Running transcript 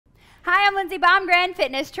Hi, I'm Lindsay Baumgren,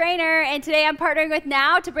 fitness trainer, and today I'm partnering with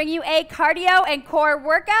Now to bring you a cardio and core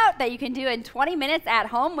workout that you can do in 20 minutes at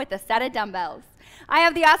home with a set of dumbbells. I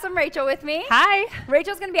have the awesome Rachel with me. Hi.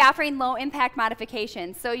 Rachel's going to be offering low impact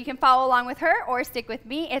modifications, so you can follow along with her or stick with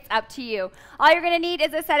me. It's up to you. All you're going to need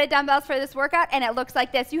is a set of dumbbells for this workout, and it looks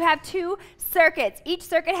like this. You have 2 circuits. Each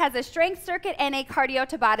circuit has a strength circuit and a cardio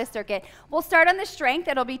Tabata circuit. We'll start on the strength.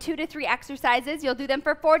 It'll be 2 to 3 exercises. You'll do them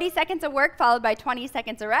for 40 seconds of work, followed by 20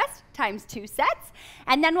 seconds of rest, times 2 sets.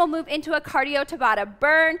 And then we'll move into a cardio Tabata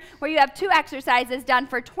burn, where you have 2 exercises done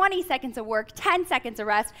for 20 seconds of work, 10 seconds of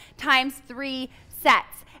rest, times 3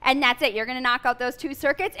 sets. And that's it. You're going to knock out those 2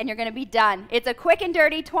 circuits and you're going to be done. It's a quick and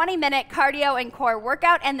dirty 20-minute cardio and core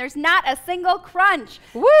workout, and there's not a single crunch.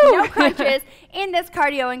 Woo! No crunches in this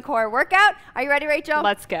cardio and core workout. Are you ready, Rachel?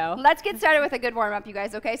 Let's go. Let's get started with a good warm-up, you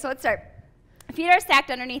guys, okay? So let's start. Feet are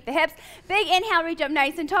stacked underneath the hips. Big inhale, reach up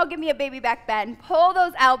nice and tall. Give me a baby back bend. Pull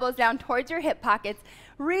those elbows down towards your hip pockets.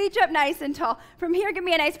 Reach up nice and tall. From here, give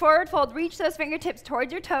me a nice forward fold. Reach those fingertips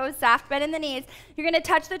towards your toes. Soft bend in the knees. You're going to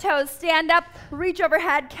touch the toes. Stand up. Reach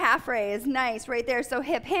overhead. Calf raise. Nice. Right there. So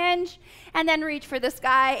hip hinge. And then reach for the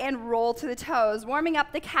sky and roll to the toes. Warming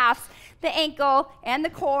up the calves, the ankle, and the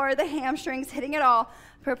core, the hamstrings, hitting it all.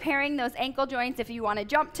 Preparing those ankle joints. If you want to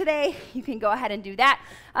jump today, you can go ahead and do that.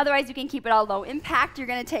 Otherwise, you can keep it all low impact. You're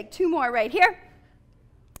going to take 2 more right here.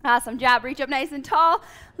 Awesome job. Reach up nice and tall.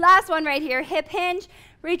 Last one right here. Hip hinge.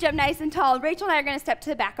 Reach up nice and tall. Rachel and I are going to step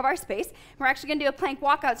to the back of our space. We're actually going to do a plank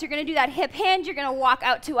walkout. So you're going to do that hip hinge. You're going to walk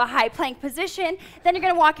out to a high plank position. Then you're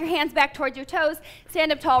going to walk your hands back towards your toes.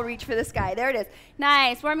 Stand up tall. Reach for the sky. There it is.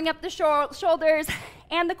 Nice. Warming up the shoulders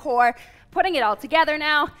and the core. Putting it all together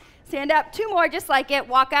now. Stand up. 2 more just like it.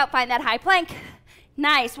 Walk out. Find that high plank.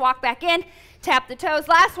 Nice. Walk back in. Tap the toes.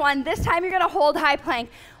 Last one. This time you're going to hold high plank.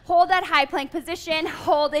 Hold that high plank position.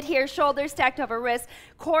 Hold it here. Shoulders stacked over wrists.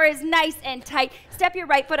 Core is nice and tight. Step your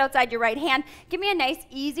right foot outside your right hand. Give me a nice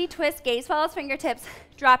easy twist. Gaze follows fingertips.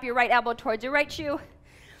 Drop your right elbow towards your right shoe.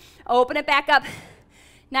 Open it back up.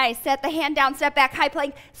 Nice. Set the hand down. Step back. High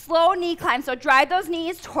plank. Slow knee climb. So drive those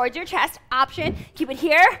knees towards your chest. Option. Keep it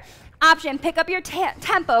here. Option. Pick up your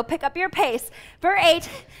tempo. Pick up your pace. For 8,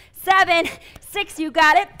 7, 6. You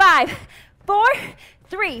got it. 5, 4,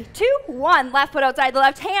 3, 2, 1. Left foot outside the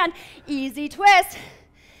left hand. Easy twist.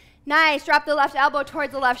 Nice. Drop the left elbow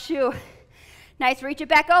towards the left shoe. Nice. Reach it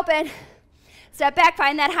back open. Step back.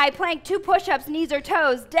 Find that high plank. 2 push-ups, knees or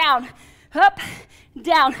toes. Down, up,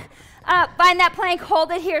 down, up. Find that plank.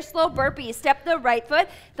 Hold it here. Slow burpees. Step the right foot,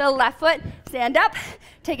 the left foot. Stand up.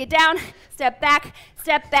 Take it down. Step back.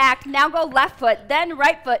 Step back. Now go left foot, then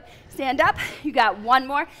right foot. Stand up. You got 1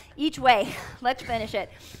 more each way. Let's finish it.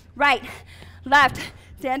 Right, left.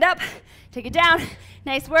 Stand up, take it down.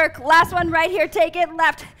 Nice work. Last one right here. Take it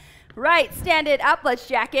left, right. Stand it up. Let's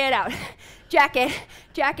jack it out. Jack it,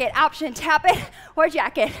 jack it. Option, tap it or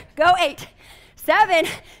jack it. Go 8, 7,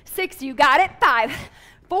 6. You got it. 5,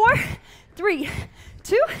 4, 3,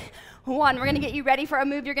 2, 1. We're going to get you ready for a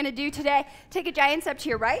move you're going to do today. Take a giant step to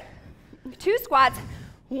your right. 2 squats,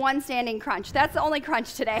 1 standing crunch. That's the only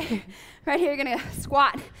crunch today. Right here, you're going to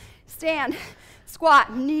squat, stand,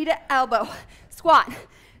 squat, knee to elbow. Squat,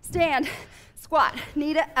 stand, squat,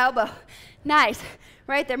 knee to elbow. Nice.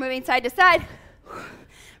 Right there, moving side to side. We're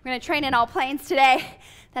going to train in all planes today.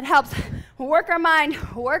 That helps work our mind,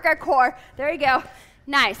 work our core. There you go.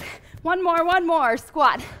 Nice. 1 more.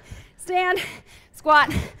 Squat, stand,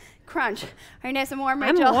 squat, crunch. Are you nice and warm,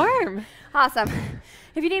 Rachel? I'm warm. Awesome.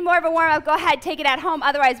 If you need more of a warm-up, go ahead, take it at home.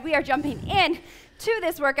 Otherwise, we are jumping in to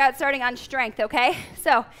this workout starting on strength, okay?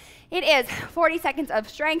 So it is 40 seconds of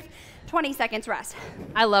strength, 20 seconds rest.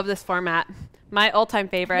 I love this format. My all-time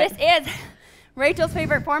favorite. This is Rachel's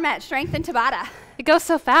favorite format, Strength and Tabata. It goes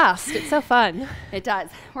so fast. It's so fun. It does.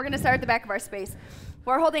 We're going to start at the back of our space.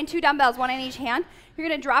 We're holding 2 dumbbells, 1 in each hand. You're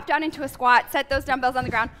going to drop down into a squat, set those dumbbells on the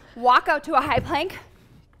ground, walk out to a high plank.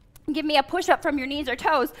 Give me a push-up from your knees or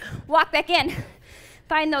toes. Walk back in.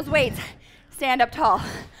 Find those weights. Stand up tall.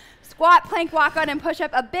 Squat, plank, walk out, and push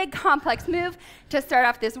up. A big complex move to start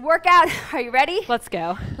off this workout. Are you ready? Let's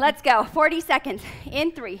go. Let's go. 40 seconds.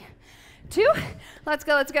 In 3, 2. Let's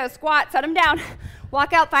go. Let's go. Squat. Set them down.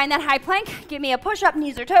 Walk out. Find that high plank. Give me a push-up,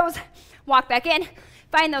 knees or toes. Walk back in.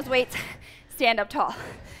 Find those weights. Stand up tall.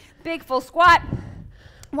 Big full squat.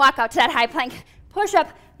 Walk out to that high plank. Push up.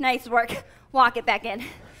 Nice work. Walk it back in.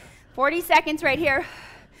 40 seconds right here.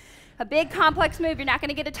 A big complex move. You're not going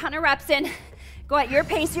to get a ton of reps in. Go at your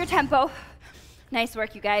pace, your tempo. Nice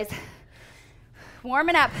work, you guys.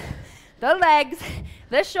 Warming up the legs,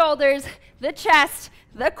 the shoulders, the chest,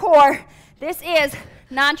 the core. This is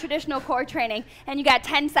non-traditional core training. And you got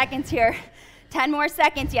 10 seconds here 10 more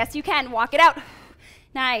seconds. Yes, you can. Walk it out.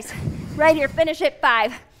 Nice. Right here. Finish it.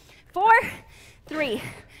 5, 4, 3,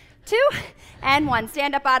 2, and 1.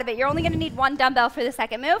 Stand up out of it. You're only going to need one dumbbell for the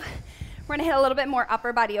second move. We're going to hit a little bit more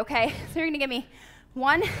upper body, okay? So you're going to give me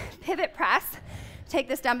one pivot press. Take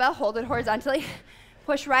this dumbbell, hold it horizontally,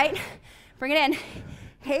 push right, bring it in,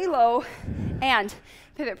 halo, and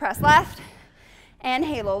pivot press left, and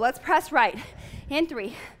halo. Let's press right. In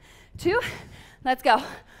 3, 2, let's go.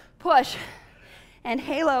 Push, and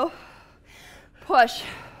halo, push,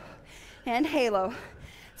 and halo.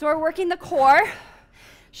 So we're working the core,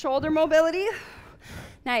 shoulder mobility.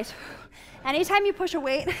 Nice. Anytime you push a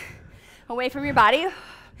weight away from your body,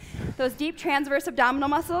 those deep transverse abdominal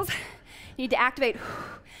muscles need to activate.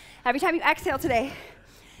 Every time you exhale today,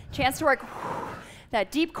 chance to work that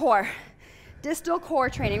deep core, distal core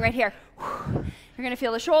training right here. You're gonna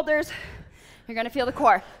feel the shoulders, you're gonna feel the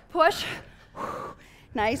core. Push,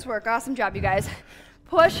 nice work, awesome job, you guys.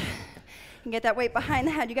 Push, and get that weight behind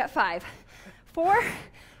the head. You got 5, 4,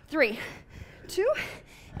 3, 2,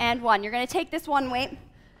 and 1. You're gonna take this one weight,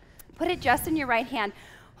 put it just in your right hand,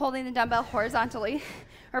 holding the dumbbell horizontally,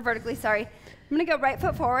 or vertically, sorry. I'm gonna go right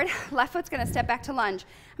foot forward, left foot's gonna step back to lunge.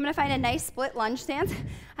 I'm gonna find a nice split lunge stance.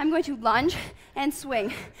 I'm going to lunge and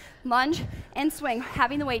swing, lunge and swing.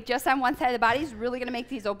 Having the weight just on one side of the body is really gonna make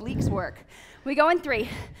these obliques work. We go in 3,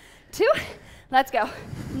 2, let's go.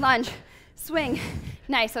 Lunge, swing,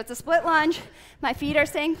 nice. So it's a split lunge. My feet are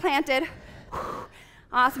staying planted.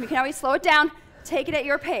 Awesome, you can always slow it down, take it at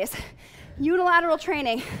your pace. Unilateral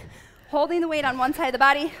training, holding the weight on one side of the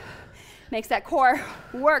body, makes that core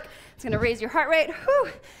work. It's gonna raise your heart rate. Whew.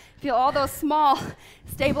 Feel all those small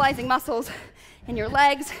stabilizing muscles in your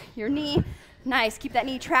legs, your knee. Nice, keep that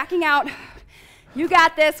knee tracking out. You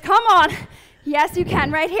got this, come on. Yes, you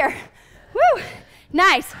can, right here. Woo,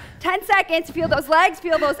 nice. 10 seconds, feel those legs,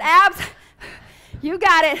 feel those abs. You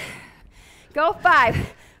got it. Go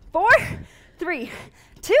 5, 4, 3,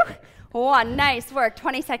 2, 1. Nice work,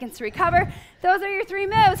 20 seconds to recover. Those are your 3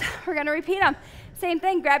 moves. We're gonna repeat them. Same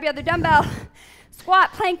thing, grab your other dumbbell.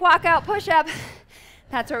 Squat, plank, walk out, push up.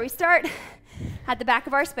 That's where we start, at the back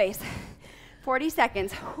of our space. 40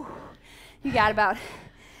 seconds. Whew. You got about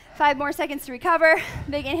 5 more seconds to recover.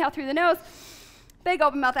 Big inhale through the nose. Big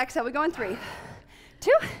open mouth exhale. We go in 3,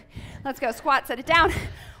 2. Let's go. Squat, set it down.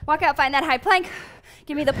 Walk out, find that high plank.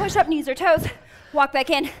 Give me the push up, knees or toes. Walk back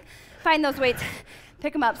in. Find those weights.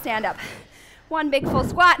 Pick them up, stand up. 1 big full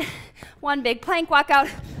squat. 1 big plank, walk out.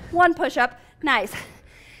 1 push up. Nice.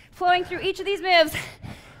 Flowing through each of these moves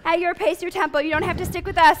at your pace, your tempo. You don't have to stick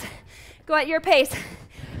with us. Go at your pace.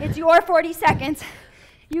 It's your 40 seconds.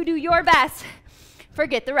 You do your best.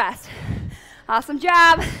 Forget the rest. Awesome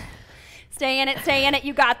job. Stay in it.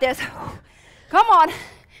 You got this. Come on.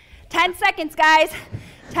 10 seconds, guys.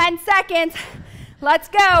 10 seconds. Let's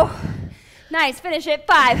go. Nice. Finish it.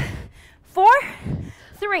 5, 4,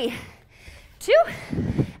 3, 2,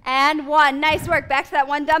 and 1. Nice work. Back to that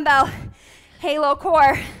 1 dumbbell. Halo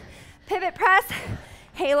core. Pivot press,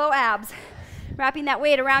 halo abs. Wrapping that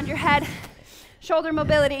weight around your head. Shoulder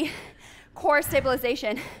mobility, core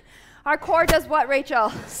stabilization. Our core does what, Rachel?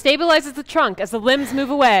 Stabilizes the trunk as the limbs move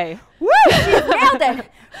away. Woo, she's nailed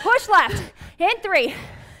it. Push left, in 3,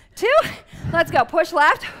 2, let's go. Push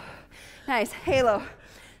left, nice, halo.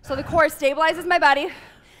 So the core stabilizes my body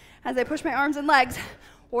as I push my arms and legs,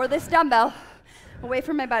 or this dumbbell, away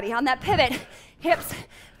from my body. On that pivot, hips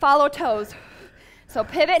follow toes. So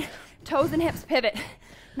pivot, toes and hips pivot.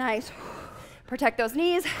 Nice. Protect those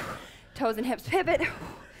knees. Toes and hips pivot.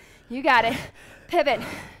 You got it. Pivot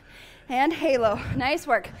and halo. Nice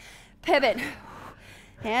work. Pivot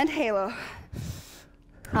and halo.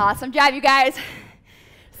 Awesome job, you guys.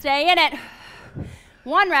 Stay in it.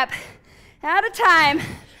 1 rep at a time.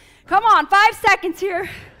 Come on, 5 seconds here.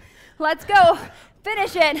 Let's go.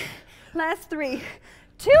 Finish it. Last 3,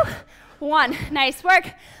 2, 1. Nice work.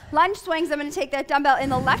 Lunge swings. I'm going to take that dumbbell in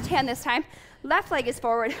the left hand this time. Left leg is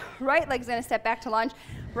forward. Right leg's going to step back to lunge.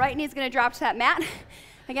 Right knee's going to drop to that mat.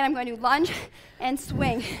 Again, I'm going to lunge and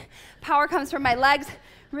swing. Power comes from my legs.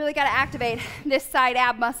 Really got to activate this side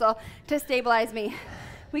ab muscle to stabilize me.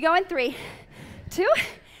 We go in 3, 2,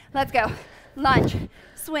 let's go. Lunge,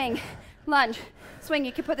 swing, lunge, swing.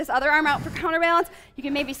 You can put this other arm out for counterbalance. You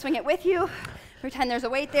can maybe swing it with you. Pretend there's a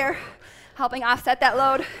weight there, helping offset that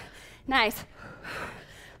load. Nice.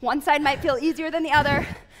 One side might feel easier than the other.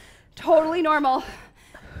 Totally normal.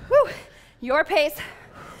 Whew. Your pace,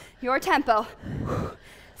 your tempo.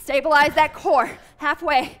 Stabilize that core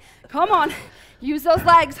halfway. Come on. Use those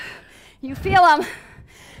legs. You feel them.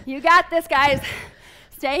 You got this, guys.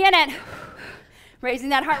 Stay in it. Raising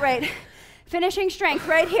that heart rate. Finishing strength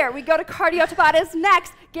right here. We go to Cardio Tabatas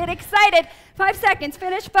next. Get excited. 5 seconds.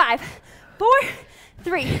 Finish. 5, 4,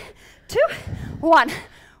 3, 2, 1.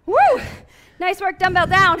 Woo! Nice work. Dumbbell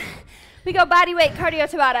down. We go body weight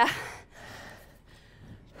Cardio Tabata.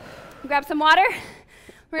 Grab some water.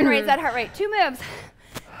 We're going to raise that heart rate. 2 moves.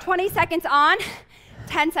 20 seconds on,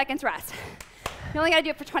 10 seconds rest. You only got to do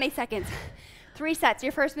it for 20 seconds. 3 sets.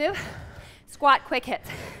 Your first move, squat, quick hits.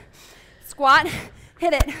 Squat,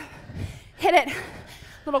 hit it, hit it.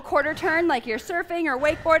 Little quarter turn like you're surfing or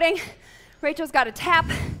wakeboarding. Rachel's got a tap,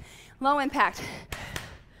 low impact.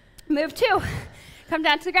 Move 2, come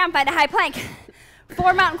down to the ground, find a high plank.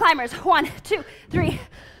 4 mountain climbers, 1, 2, 3,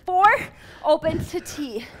 4, open to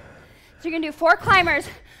T. So you're gonna do 4 climbers,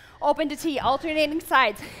 open to T, alternating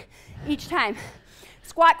sides each time.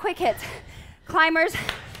 Squat, quick hits, climbers,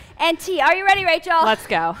 and T. Are you ready, Rachel? Let's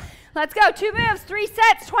go. Let's go. 2 moves, 3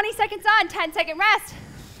 sets, 20 seconds on, 10-second rest.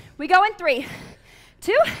 We go in 3,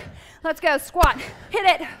 2, let's go. Squat, hit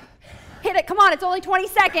it, hit it. Come on, it's only 20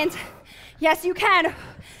 seconds. Yes, you can.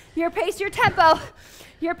 Your pace, your tempo.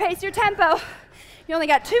 Your pace, your tempo. You only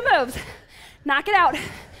got 2 moves. Knock it out.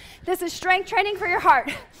 This is strength training for your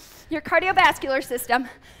heart, your cardiovascular system.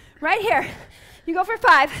 Right here. You go for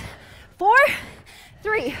 5, 4,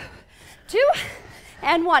 3, 2,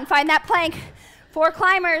 and 1. Find that plank. 4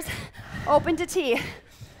 climbers, open to T.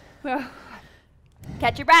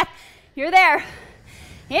 Catch your breath. You're there.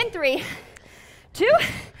 In 3, 2,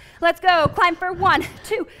 let's go. Climb for 1,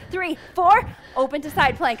 2, 3, 4, open to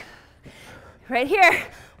side plank. Right here.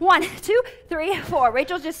 1, 2, 3, 4.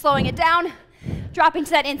 Rachel's just slowing it down. Dropping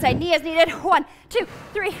to that inside knee as needed. 1, 2,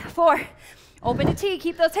 3, 4. Open to T.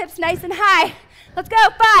 Keep those hips nice and high. Let's go.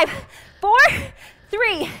 5, 4,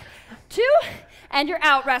 3, 2, and you're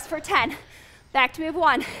out. Rest for 10. Back to move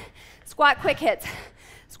 1. Squat, quick hits.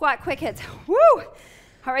 Squat, quick hits. Woo!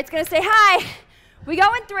 All right, it's going to stay high. We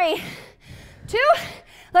go in 3, 2,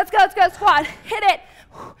 let's go, let's go. Squat. Hit it.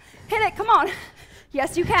 Hit it. Come on.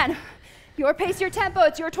 Yes, you can. Your pace, your tempo.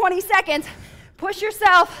 It's your 20 seconds. Push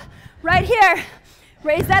yourself right here.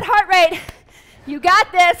 Raise that heart rate. You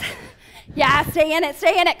got this. Yeah, stay in it,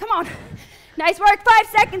 stay in it. Come on. Nice work. 5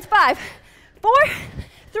 seconds. 5, 4,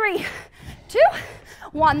 3, 2,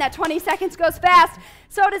 1. That 20 seconds goes fast.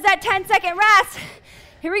 So does that 10-second rest.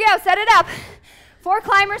 Here we go. Set it up. 4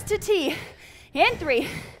 climbers to T. In 3,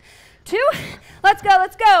 2, let's go,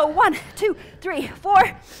 let's go. 1, 2, 3,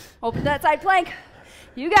 4. Open that side plank.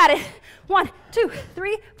 You got it. 1, 2,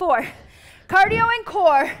 3, 4. Cardio and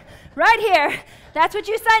core. Right here. That's what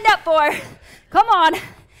you signed up for. Come on.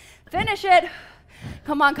 Finish it.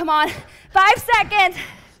 Come on, come on. 5 seconds.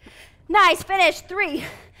 Nice. Finish. 3,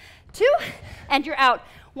 2, and you're out.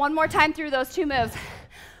 One more time through those 2 moves.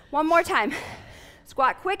 One more time.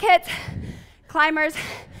 Squat, quick hits. Climbers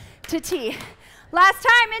to T. Last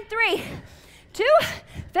time in 3, 2,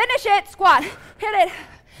 finish it. Squat. Hit it.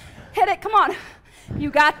 Hit it. Come on. You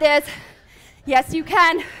got this. Yes, you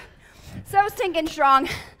can. So stinking strong.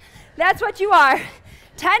 That's what you are.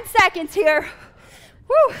 10 seconds here.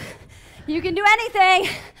 Woo. You can do anything.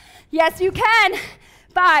 Yes, you can.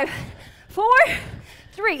 5, 4,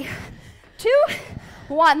 3, 2,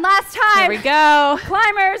 1. Last time. There we go.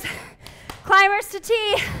 Climbers. Climbers to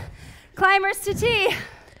T. Climbers to T.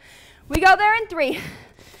 We go there in 3,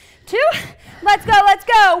 2. Let's go, let's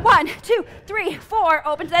go. 1, 2, 3, 4.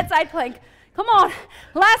 Open to that side plank. Come on.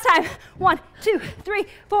 Last time. 1, 2, 3,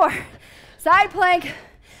 4. Side plank.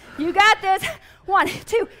 You got this. 1,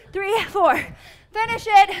 2, 3, 4. Finish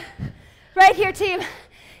it. Right here, team.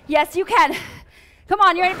 Yes, you can. Come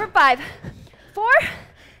on, you're ready for 5, 4,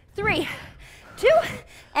 3, 2,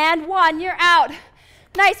 and 1. You're out.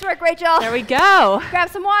 Nice work, Rachel. There we go. Grab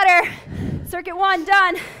some water. Circuit 1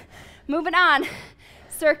 done. Moving on.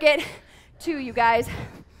 Circuit 2, you guys.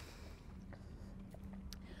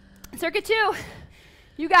 Circuit 2,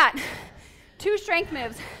 you got 2 strength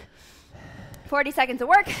moves. 40 seconds of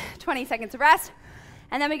work, 20 seconds of rest,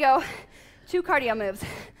 and then we go 2 cardio moves.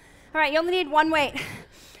 All right, you only need 1 weight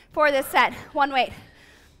for this set. 1 weight.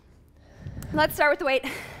 Let's start with the weight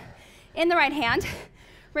in the right hand.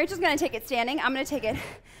 Rachel's going to take it standing. I'm going to take it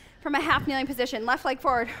from a half kneeling position. Left leg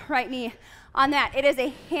forward, right knee on that. It is a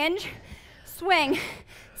hinge, swing,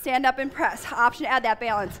 stand up and press. Option to add that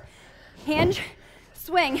balance. Hinge,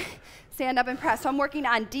 swing, stand up and press. So I'm working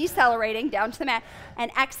on decelerating down to the mat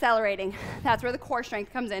and accelerating. That's where the core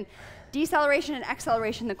strength comes in. Deceleration and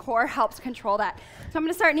acceleration, the core helps control that. So I'm going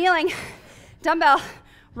to start kneeling. Dumbbell,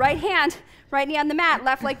 right hand, right knee on the mat,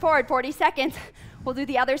 left leg forward, 40 seconds. We'll do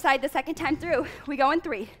the other side the second time through. We go in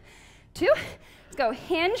 3, 2, let's go.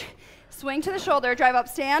 Hinge, swing to the shoulder, drive up,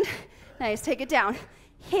 stand. Nice, take it down.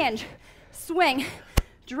 Hinge, swing,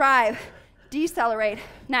 drive, decelerate.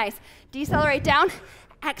 Nice. Decelerate down,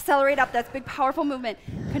 accelerate up. That's big, powerful movement.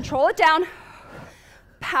 Control it down,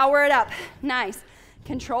 power it up. Nice.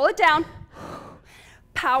 Control it down,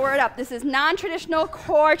 power it up. This is non-traditional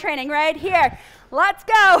core training right here. Let's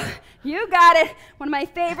go. You got it. One of my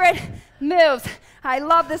favorite moves. I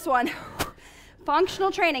love this one.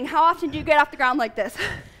 Functional training. How often do you get off the ground like this?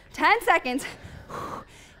 10 seconds.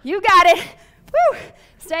 You got it. Woo.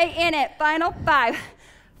 Stay in it. Final 5,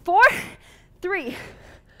 4, 3,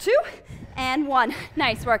 2, and 1.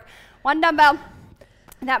 Nice work. One dumbbell.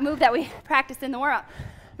 That move that we practiced in the warm-up.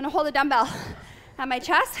 I'm going to hold a dumbbell at my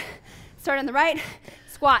chest. Start on the right.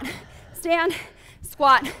 Squat. Stand.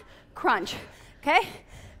 Squat. Crunch. Okay?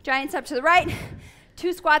 Giant step to the right.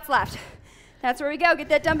 2 squats left. That's where we go. Get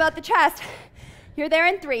that dumbbell at the chest. You're there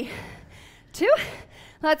in 3, 2.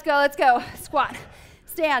 Let's go, let's go. Squat.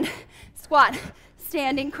 Stand. Squat.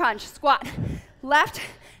 Standing crunch. Squat. Left.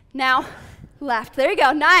 Now left. There you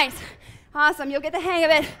go. Nice. Awesome. You'll get the hang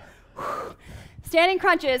of it. Standing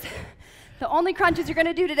crunches. The only crunches you're going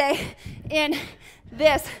to do today in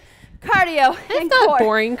this cardio. It's not a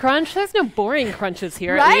boring crunch. There's no boring crunches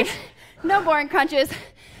here, right? At least. No boring crunches.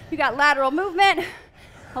 You got lateral movement.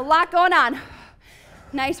 A lot going on.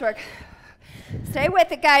 Nice work. Stay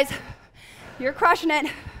with it, guys. You're crushing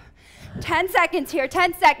it. 10 seconds here.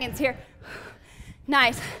 10 seconds here.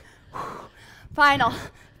 Nice. Final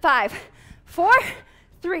 5, 4,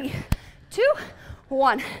 3, 2,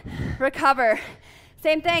 1. Recover.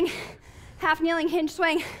 Same thing. Half kneeling hinge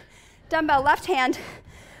swing. Dumbbell left hand.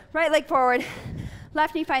 Right leg forward.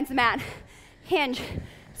 Left knee finds the mat. Hinge.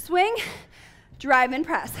 Swing. Drive and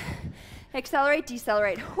press. Accelerate,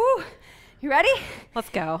 decelerate. Whew. You ready? Let's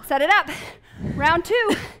go. Set it up. Round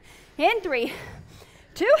 2. In 3,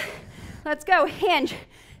 2. Let's go. Hinge.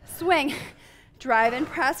 Swing. Drive and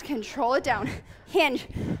press. Control it down. Hinge.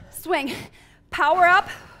 Swing. Power up.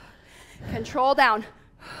 Control down.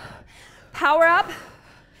 Power up.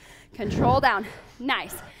 Control down.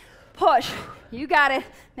 Nice. Push. You got it.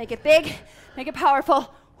 Make it big. Make it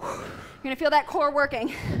powerful. You're going to feel that core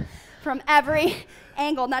working from every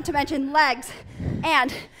angle, not to mention legs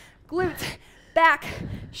and glutes, back,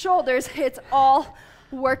 shoulders. It's all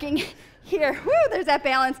working here. Woo, there's that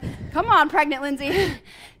balance. Come on, pregnant Lindsay.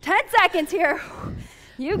 10 seconds here.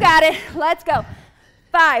 You got it. Let's go.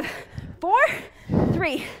 5, 4,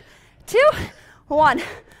 3, 2, 1.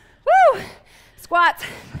 Woo! Squats.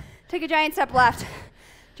 Take a giant step left.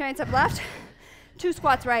 Giant step left. 2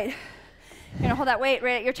 squats right. You're going to hold that weight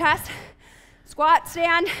right at your chest. Squat,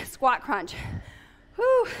 stand, squat, crunch.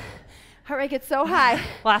 Whew. Heart rate gets so high.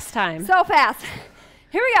 Last time. So fast.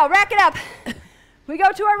 Here we go. Rack it up. We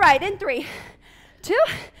go to our right in 3, 2.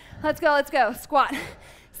 Let's go, let's go. Squat,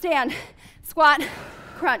 stand, squat,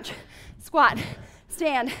 crunch. Squat,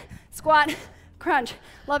 stand, squat, crunch.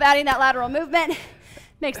 Love adding that lateral movement.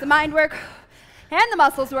 Makes the mind work and the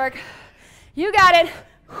muscles work. You got it.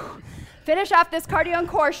 Finish off this cardio and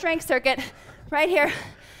core strength circuit right here.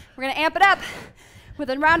 We're going to amp it up with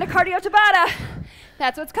a round of Cardio Tabata.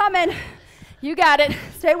 That's what's coming. You got it.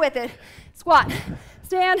 Stay with it. Squat,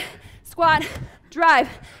 stand, squat, drive.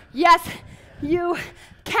 Yes, you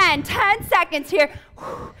can. 10 seconds here.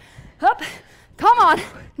 Up. Come on.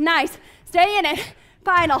 Nice. Stay in it.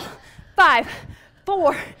 Final 5,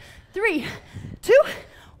 4, 3, 2,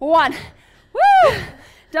 1. Woo!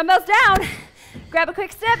 Dumbbells down. Grab a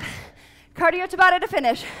quick step. Cardio Tabata to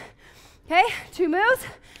finish. Okay, 2 moves.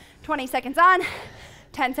 20 seconds on,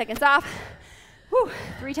 10 seconds off. Woo,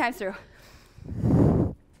 3 times through.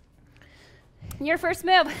 Your first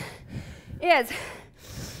move is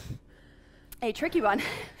a tricky one.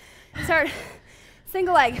 Start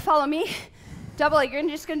single leg, follow me. Double leg, you're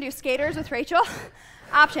just gonna do skaters with Rachel.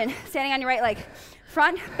 Option, standing on your right leg.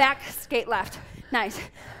 Front, back, skate left. Nice.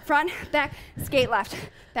 Front, back, skate left.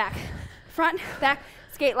 Back. Front, back,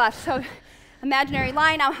 skate left. So imaginary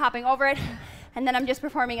line, I'm hopping over it, and then I'm just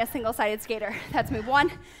performing a single-sided skater. That's move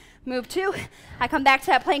 1. Move 2, I come back to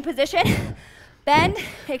that plank position. Bend,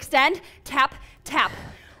 extend, tap, tap.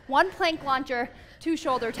 1 plank launcher, 2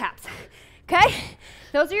 shoulder taps. Okay?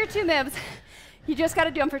 Those are your 2 moves. You just got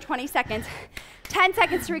to do them for 20 seconds. 10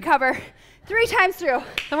 seconds to recover. 3 times through.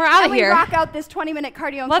 And we're out of here. And we rock out this 20-minute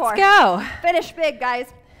cardio and core. Let's go. Finish big,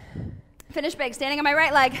 guys. Finish big. Standing on my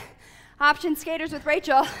right leg. Option skaters with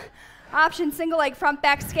Rachel. Option single leg front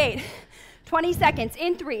back skate. 20 seconds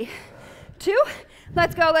in 3, 2.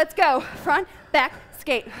 Let's go, let's go. Front, back,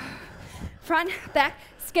 skate. Front, back,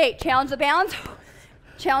 skate. Challenge the balance.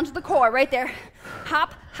 Challenge the core right there.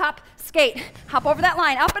 Hop, hop, skate. Hop over that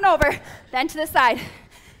line, up and over, then to the side.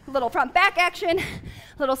 A little front back action.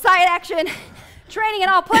 Little side action, training in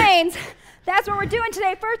all planes. That's what we're doing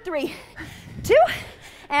today for 3, 2,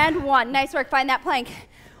 and 1. Nice work, find that plank.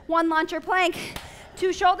 1 launcher plank,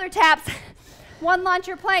 2 shoulder taps. 1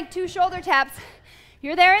 launcher plank, 2 shoulder taps.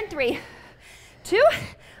 You're there in 3, 2,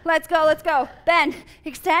 let's go, let's go. Bend,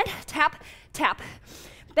 extend, tap, tap.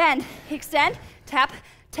 Bend, extend, tap,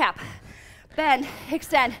 tap. Bend,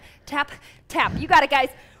 extend, tap, tap. You got it, guys.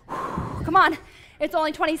 Come on. It's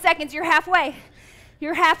only 20 seconds. You're halfway.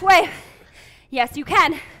 You're halfway. Yes, you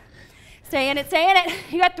can. Stay in it, stay in it.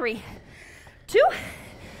 You got 3, 2,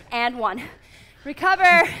 and 1.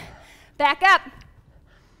 Recover. Back up.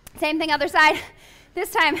 Same thing, other side.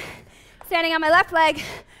 This time, standing on my left leg,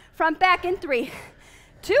 front, back in 3,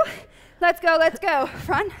 2. Let's go, let's go.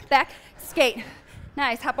 Front, back, skate.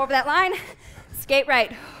 Nice. Hop over that line, skate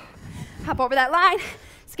right. Hop over that line,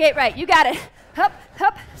 skate right. You got it. Hop,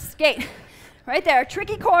 hop, skate. Right there.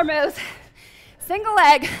 Tricky core moves. Single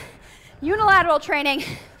leg, unilateral training.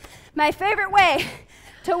 My favorite way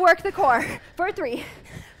to work the core. For 3,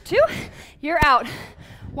 2, you're out.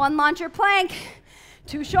 1 launcher plank,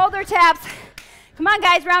 2 shoulder taps. Come on,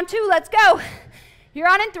 guys, round 2, let's go. You're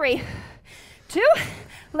on in 3, 2,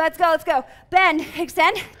 let's go, let's go. Bend,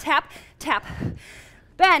 extend, tap, tap.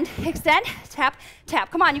 Bend, extend, tap,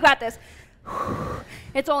 tap. Come on, you got this.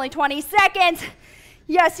 It's only 20 seconds.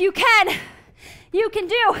 Yes, you can. You can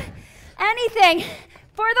do anything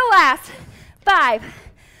for the last 5,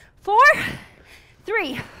 4,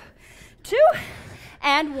 3, 2,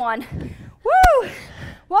 and 1. Woo!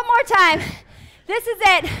 One more time. This is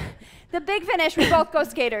it. The big finish. We both go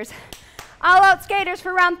skaters. All out skaters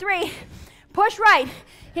for round 3. Push right.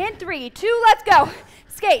 In 3, 2, let's go.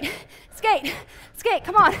 Skate, skate, skate.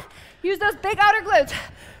 Come on. Use those big outer glutes.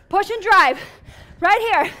 Push and drive. Right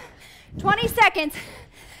here. 20 seconds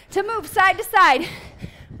to move side to side.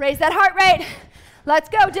 Raise that heart rate. Let's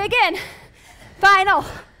go. Dig in. Final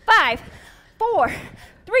 5, 4,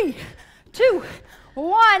 3, 2,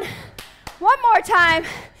 1. One more time.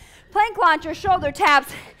 Plank launcher, shoulder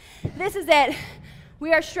taps. This is it.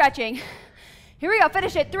 We are stretching. Here we go.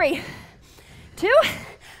 Finish it. 3, 2,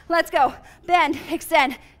 let's go. Bend,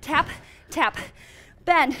 extend, tap, tap.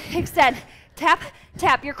 Bend, extend, tap,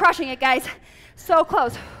 tap. You're crushing it, guys. So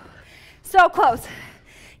close. So close.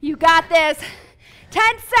 You got this. 10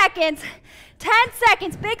 seconds. 10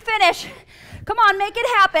 seconds. Big finish. Come on, make it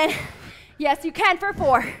happen. Yes, you can for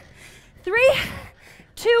 4, 3,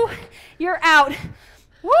 2, you're out.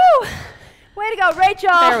 Woo! Way to go, Rachel.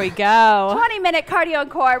 There we go. 20-minute cardio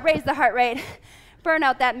and core. Raise the heart rate. Burn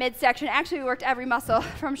out that midsection. Actually, we worked every muscle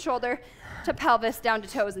from shoulder to pelvis down to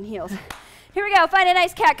toes and heels. Here we go. Find a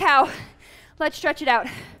nice cat-cow. Let's stretch it out.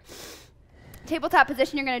 Tabletop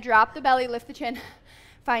position. You're going to drop the belly, lift the chin.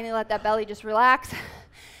 Finally, let that belly just relax.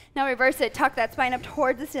 Now reverse it. Tuck that spine up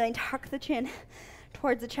towards the ceiling. Tuck the chin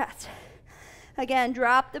towards the chest. Again,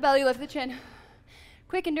 drop the belly, lift the chin.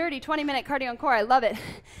 Quick and dirty, 20-minute cardio and core. I love it.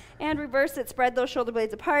 And reverse it. Spread those shoulder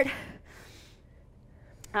blades apart.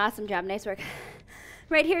 Awesome job. Nice work.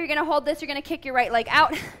 Right here, you're going to hold this. You're going to kick your right leg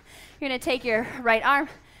out. You're going to take your right arm.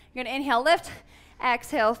 You're going to inhale, lift.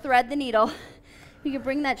 Exhale, thread the needle. You can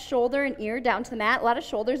bring that shoulder and ear down to the mat. A lot of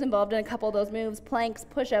shoulders involved in a couple of those moves. Planks,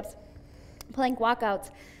 push-ups, plank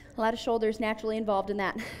walkouts. A lot of shoulders naturally involved in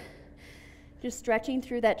that. Just stretching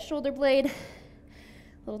through that shoulder blade.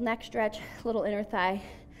 Little neck stretch, little inner thigh.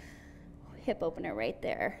 Hip opener right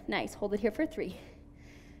there. Nice. Hold it here for 3,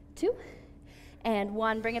 2, and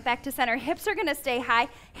 1. Bring it back to center. Hips are going to stay high.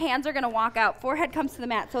 Hands are going to walk out. Forehead comes to the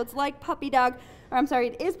mat. So it's like puppy dog, or I'm sorry,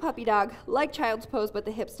 it is puppy dog, like child's pose, but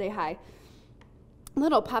the hips stay high.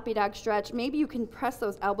 Little puppy dog stretch. Maybe you can press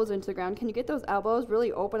those elbows into the ground. Can you get those elbows?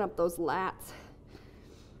 Really open up those lats.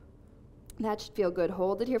 That should feel good.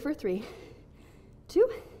 Hold it here for 3, 2,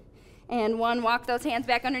 and 1. Walk those hands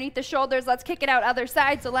back underneath the shoulders. Let's kick it out other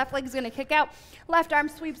side. So left leg is going to kick out. Left arm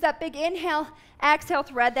sweeps up. Big inhale. Exhale,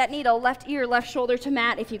 thread that needle. Left ear, left shoulder to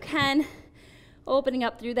mat if you can. Opening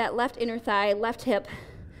up through that left inner thigh, left hip,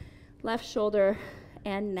 left shoulder,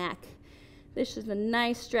 and neck. This is a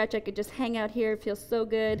nice stretch. I could just hang out here. It feels so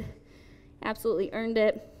good. Absolutely earned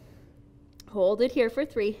it. Hold it here for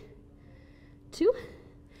 3, 2,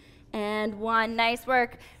 and 1. Nice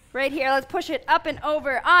work. Right here, let's push it up and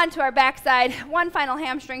over onto our backside. One final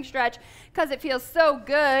hamstring stretch because it feels so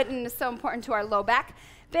good and is so important to our low back.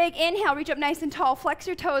 Big inhale, reach up nice and tall. Flex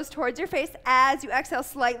your toes towards your face. As you exhale,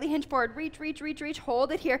 slightly hinge forward. Reach, reach, reach, reach.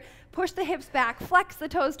 Hold it here. Push the hips back. Flex the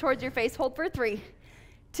toes towards your face. Hold for 3,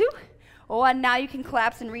 2, 1. Now you can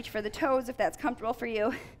collapse and reach for the toes if that's comfortable for you.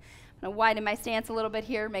 I'm going to widen my stance a little bit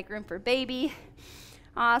here. Make room for baby.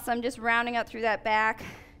 Awesome. Just rounding up through that back.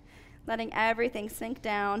 letting everything sink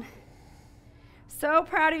down. So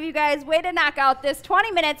proud of you guys. Way to knock out this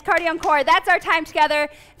 20 minutes cardio and core. That's our time together.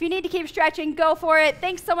 If you need to keep stretching, go for it.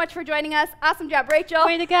 Thanks so much for joining us. Awesome job, Rachel.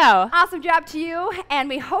 Way to go. Awesome job to you. And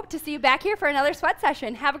we hope to see you back here for another sweat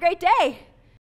session. Have a great day.